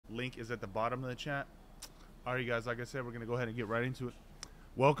link is at the bottom of the chat. All right, you guys, like I said, we're going to go ahead and get right into it.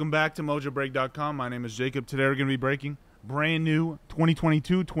 Welcome back to Mojobreak.com. My name is Jacob. Today we're going to be breaking brand new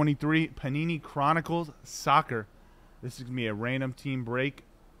 2022-23 Panini Chronicles Soccer. This is going to be a random team break,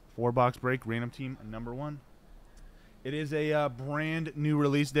 4-box break, random team number 1. It is a brand new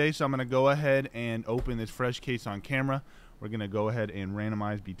release day, so I'm going to go ahead and open this fresh case on camera. We're going to go ahead and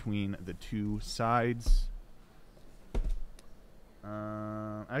randomize between the two sides.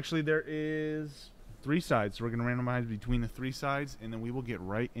 Actually, there is 3 sides, so we're going to randomize between the 3 sides, and then we will get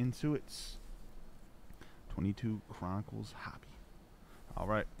right into it. 22 Chronicles Hobby. All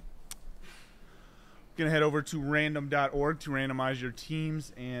right. Going to head over to random.org to randomize your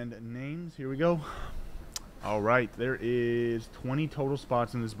teams and names. Here we go. All right, there is 20 total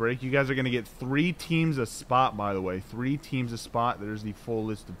spots in this break. You guys are going to get 3 teams a spot, by the way. 3 teams a spot. There's the full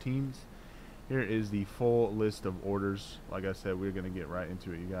list of teams. Here is the full list of orders. Like I said, we're going to get right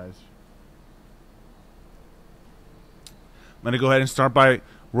into it, you guys. I'm going to go ahead and start by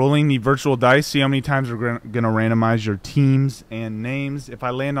rolling the virtual dice. See how many times we're going to randomize your teams and names. If I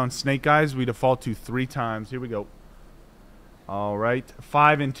land on snake eyes, we default to 3 times. Here we go. All right.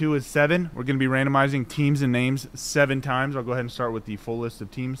 5 and 2 is 7. We're going to be randomizing teams and names 7 times. I'll go ahead and start with the full list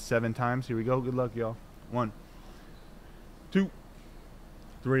of teams 7 times. Here we go. Good luck, y'all. 1, 2,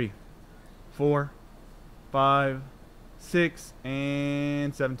 3, 4, 5, 6,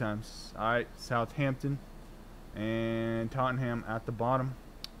 and 7 times. All right, Southampton and Tottenham at the bottom.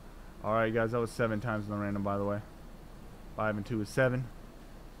 All right, guys, that was 7 times in the random, by the way. 5 and 2 is 7.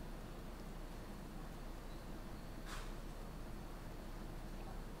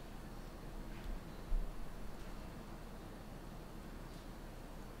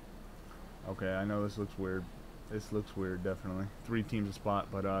 Okay, I know this looks weird. This looks weird, definitely. 3 teams a spot,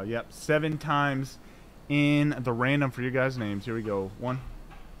 but yep, 7 times in the random for your guys' names. Here we go. 1,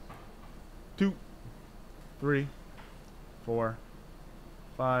 2, 3, 4,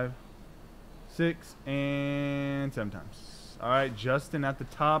 5, 6, and 7 times. All right, Justin at the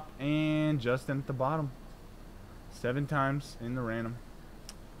top and Justin at the bottom. 7 times in the random.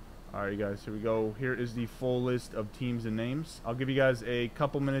 All right, you guys, here we go. Here is the full list of teams and names. I'll give you guys a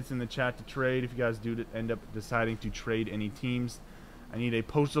couple minutes in the chat to trade. If you guys do end up deciding to trade any teams, I need a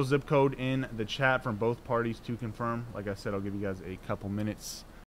postal zip code in the chat from both parties to confirm. Like I said, I'll give you guys a couple minutes